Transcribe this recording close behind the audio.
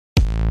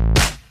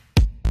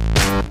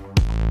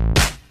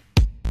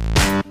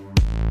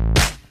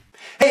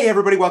Hey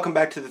everybody, welcome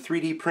back to the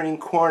 3D Printing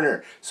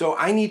Corner. So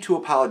I need to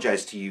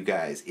apologize to you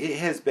guys. It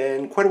has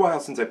been quite a while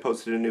since I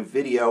posted a new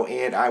video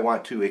and I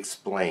want to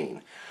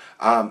explain.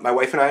 My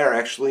wife and I are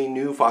actually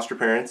new foster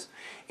parents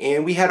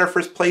and we had our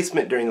first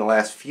placement during the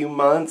last few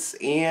months,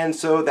 and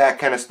so that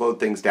kind of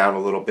slowed things down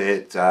a little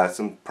bit.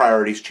 Some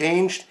priorities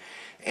changed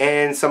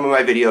and some of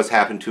my videos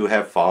happen to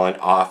have fallen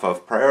off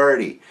of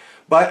priority.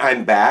 But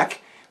I'm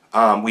back.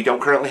 We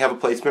don't currently have a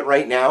placement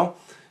right now,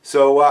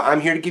 so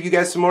I'm here to give you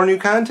guys some more new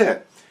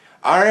content.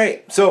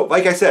 Alright, so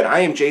like I said, I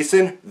am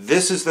Jason.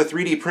 This is the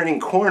 3D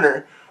Printing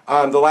Corner.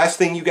 The last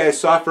thing you guys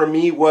saw from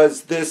me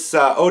was this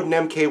Odin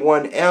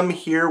MK1M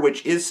here,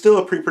 which is still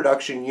a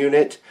pre-production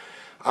unit.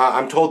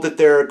 I'm told that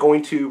they're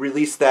going to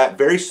release that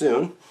very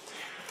soon.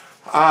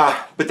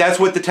 But that's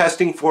what the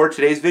testing for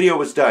today's video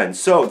was done.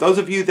 So those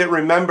of you that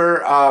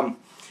remember, I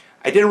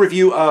did a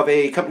review of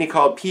a company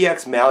called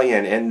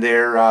Pxmaliion and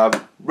their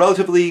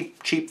relatively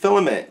cheap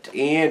filament,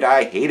 and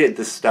I hated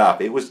this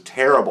stuff. It was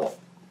terrible.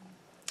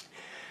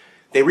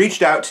 They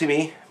reached out to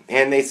me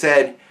and they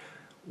said,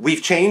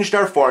 we've changed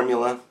our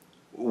formula,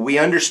 we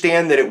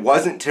understand that it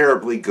wasn't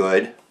terribly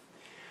good,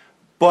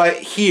 but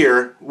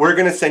here, we're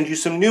going to send you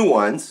some new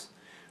ones.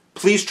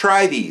 Please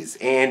try these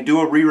and do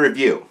a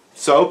re-review.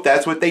 So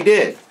that's what they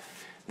did.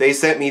 They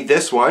sent me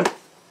this one,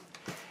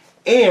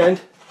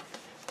 and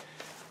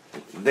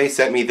they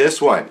sent me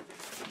this one.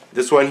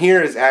 This one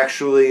here is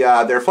actually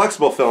their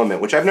flexible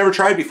filament, which I've never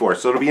tried before,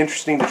 so it'll be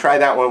interesting to try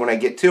that one when I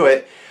get to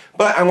it.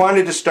 But I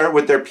wanted to start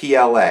with their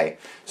PLA.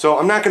 So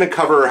I'm not going to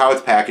cover how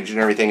it's packaged and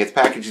everything. It's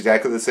packaged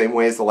exactly the same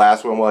way as the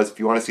last one was. If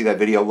you want to see that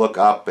video, look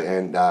up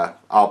and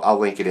I'll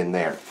link it in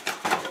there.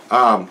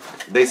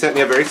 They sent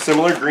me a very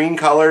similar green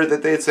color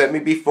that they had sent me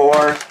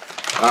before.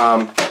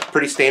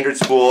 Pretty standard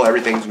spool.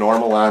 Everything's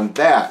normal on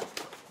that.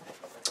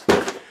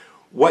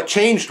 What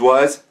changed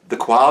was the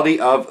quality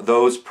of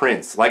those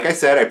prints. Like I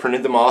said, I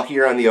printed them all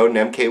here on the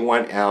Odin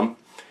MK1M.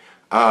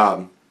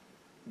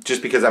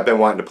 Just because I've been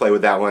wanting to play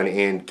with that one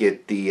and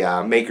get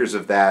the makers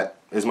of that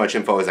as much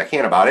info as I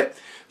can about it.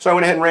 So I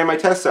went ahead and ran my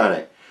tests on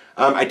it.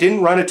 I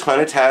didn't run a ton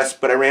of tests,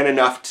 but I ran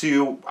enough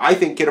to, I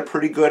think, get a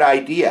pretty good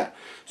idea.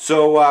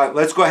 So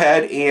let's go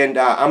ahead and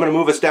I'm going to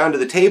move us down to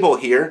the table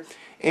here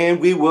and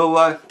we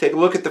will take a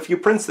look at the few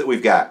prints that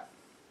we've got.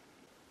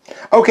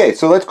 Okay,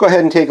 so let's go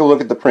ahead and take a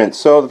look at the prints.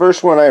 So the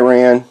first one I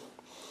ran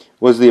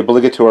was the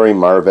obligatory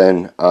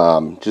Marvin,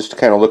 just to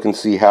kind of look and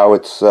see how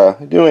it's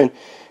doing.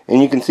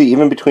 And you can see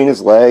even between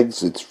his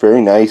legs, it's very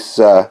nice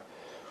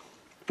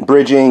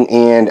bridging.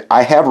 And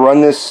I have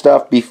run this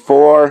stuff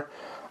before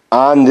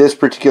on this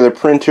particular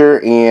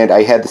printer, and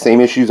I had the same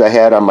issues I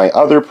had on my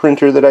other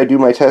printer that I do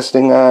my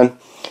testing on.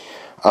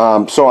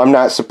 So I'm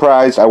not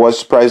surprised. I was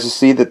surprised to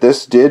see that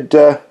this did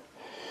do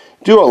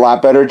a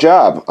lot better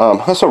job. I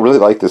also really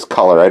like this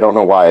color. I don't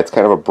know why. It's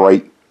kind of a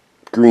bright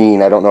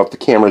green. I don't know if the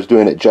camera's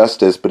doing it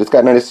justice, but it's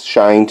got a nice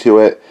shine to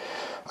it.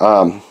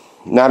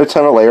 Not a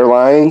ton of layer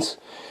lines.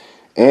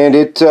 And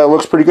it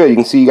looks pretty good. You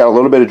can see you got a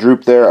little bit of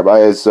droop there by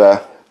his, I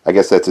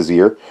guess that's his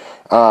ear.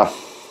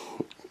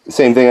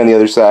 Same thing on the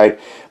other side.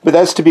 But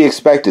that's to be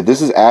expected.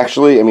 This is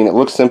actually, I mean, it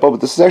looks simple,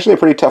 but this is actually a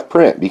pretty tough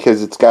print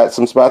because it's got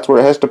some spots where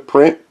it has to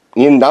print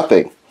in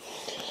nothing.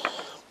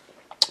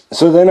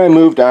 So then I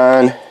moved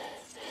on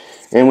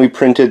and we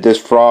printed this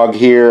frog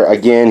here.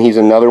 Again, he's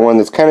another one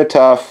that's kind of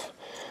tough.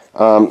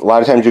 A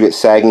lot of times you get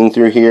sagging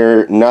through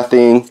here.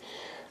 Nothing.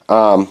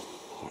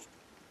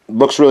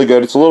 Looks really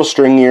good. It's a little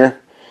stringier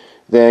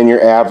than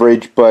your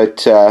average,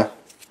 but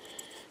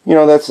you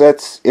know,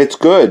 it's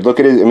good. Look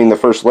at it. I mean, the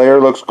first layer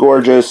looks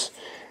gorgeous.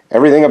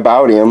 Everything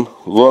about him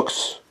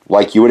looks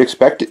like you would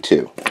expect it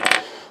to.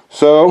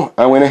 So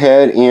I went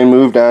ahead and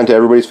moved on to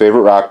everybody's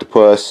favorite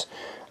octopus.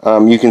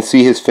 You can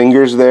see his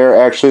fingers there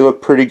actually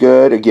look pretty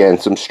good. Again,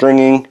 some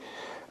stringing,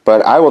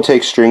 but I will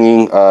take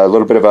stringing, a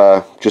little bit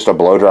of just a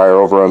blow dryer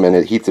over them, and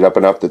it heats it up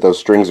enough that those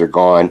strings are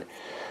gone.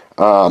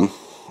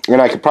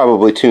 And I could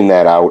probably tune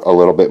that out a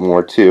little bit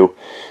more too.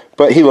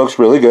 But he looks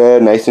really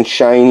good, nice and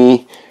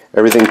shiny.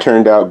 Everything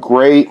turned out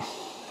great.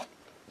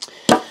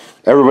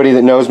 Everybody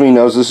that knows me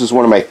knows this is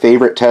one of my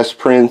favorite test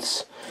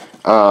prints.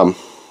 You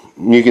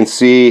can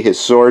see his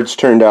swords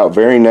turned out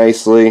very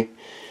nicely.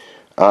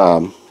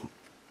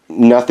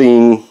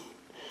 Nothing,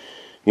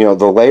 you know,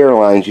 the layer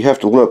lines, you have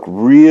to look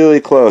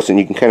really close and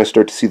you can kind of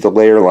start to see the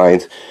layer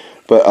lines.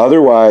 But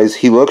otherwise,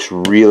 he looks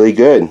really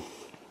good.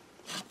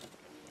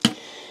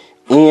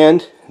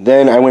 And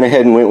then I went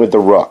ahead and went with the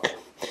rook.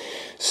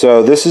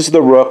 So this is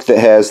the rook that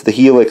has the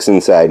helix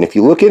inside. And if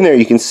you look in there,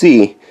 you can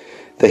see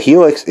the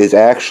helix is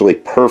actually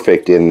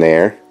perfect in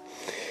there.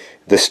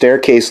 The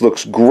staircase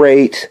looks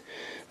great.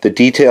 The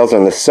details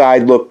on the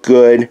side look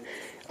good.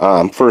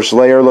 First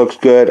layer looks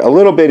good. A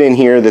little bit in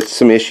here that's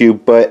some issue,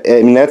 but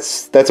I mean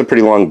that's a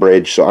pretty long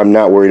bridge, so I'm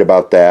not worried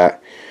about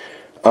that.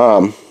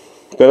 But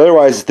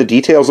otherwise, the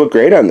details look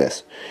great on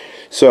this.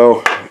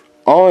 So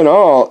all in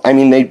all, I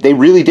mean, they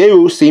really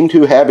do seem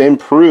to have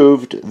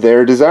improved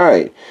their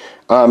design.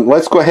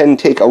 Let's go ahead and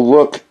take a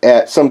look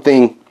at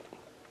something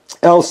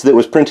else that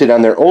was printed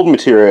on their old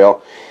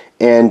material,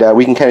 and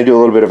we can kind of do a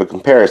little bit of a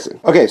comparison.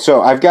 Okay,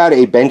 so I've got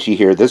a Benchy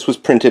here. This was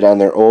printed on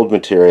their old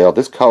material.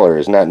 This color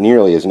is not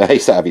nearly as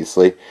nice,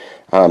 obviously.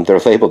 They're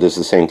labeled as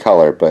the same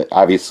color, but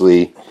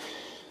obviously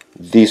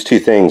these two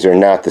things are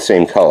not the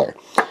same color.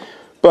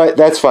 But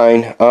that's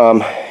fine.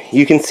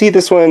 You can see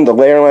this one, the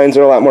layer lines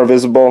are a lot more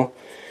visible.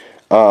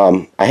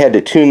 I had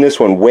to tune this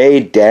one way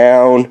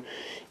down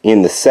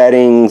in the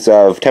settings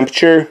of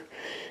temperature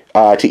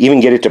to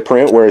even get it to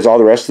print, whereas all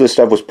the rest of the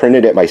stuff was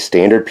printed at my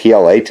standard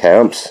PLA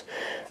temps.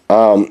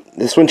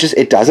 This one just,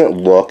 it doesn't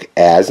look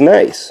as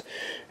nice.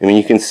 I mean,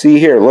 you can see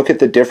here, look at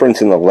the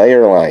difference in the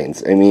layer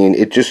lines. I mean,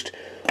 it just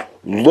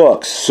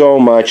looks so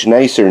much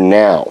nicer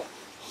now.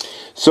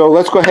 So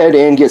let's go ahead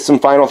and get some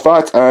final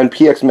thoughts on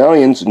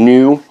Pxmalion's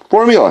new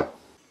formula.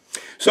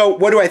 So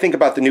what do I think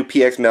about the new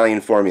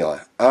Pxmalion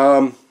formula?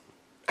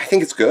 I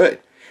think it's good.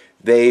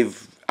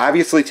 They've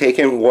obviously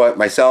taken what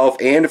myself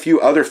and a few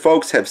other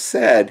folks have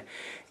said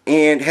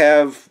and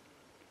have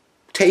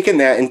taken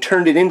that and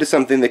turned it into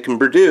something that can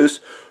produce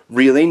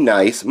really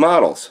nice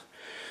models.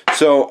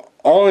 So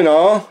all in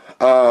all,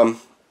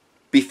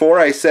 before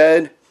I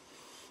said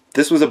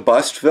this was a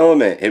bust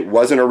filament, it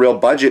wasn't a real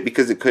budget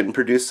because it couldn't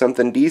produce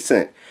something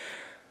decent.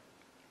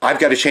 I've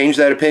got to change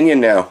that opinion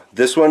now.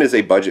 This one is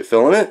a budget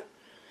filament.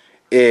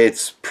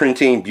 It's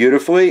printing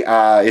beautifully.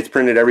 It's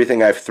printed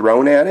everything I've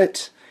thrown at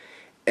it.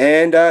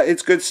 And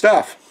it's good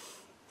stuff.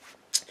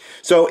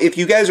 So if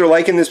you guys are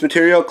liking this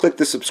material, click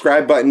the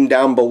subscribe button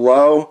down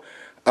below.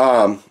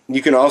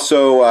 You can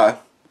also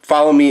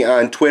follow me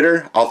on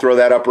Twitter. I'll throw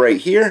that up right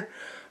here.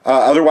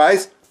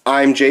 Otherwise,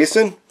 I'm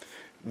Jason.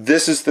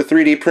 This is the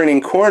 3D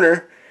Printing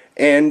Corner.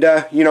 And,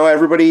 you know,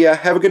 everybody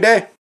have a good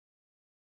day.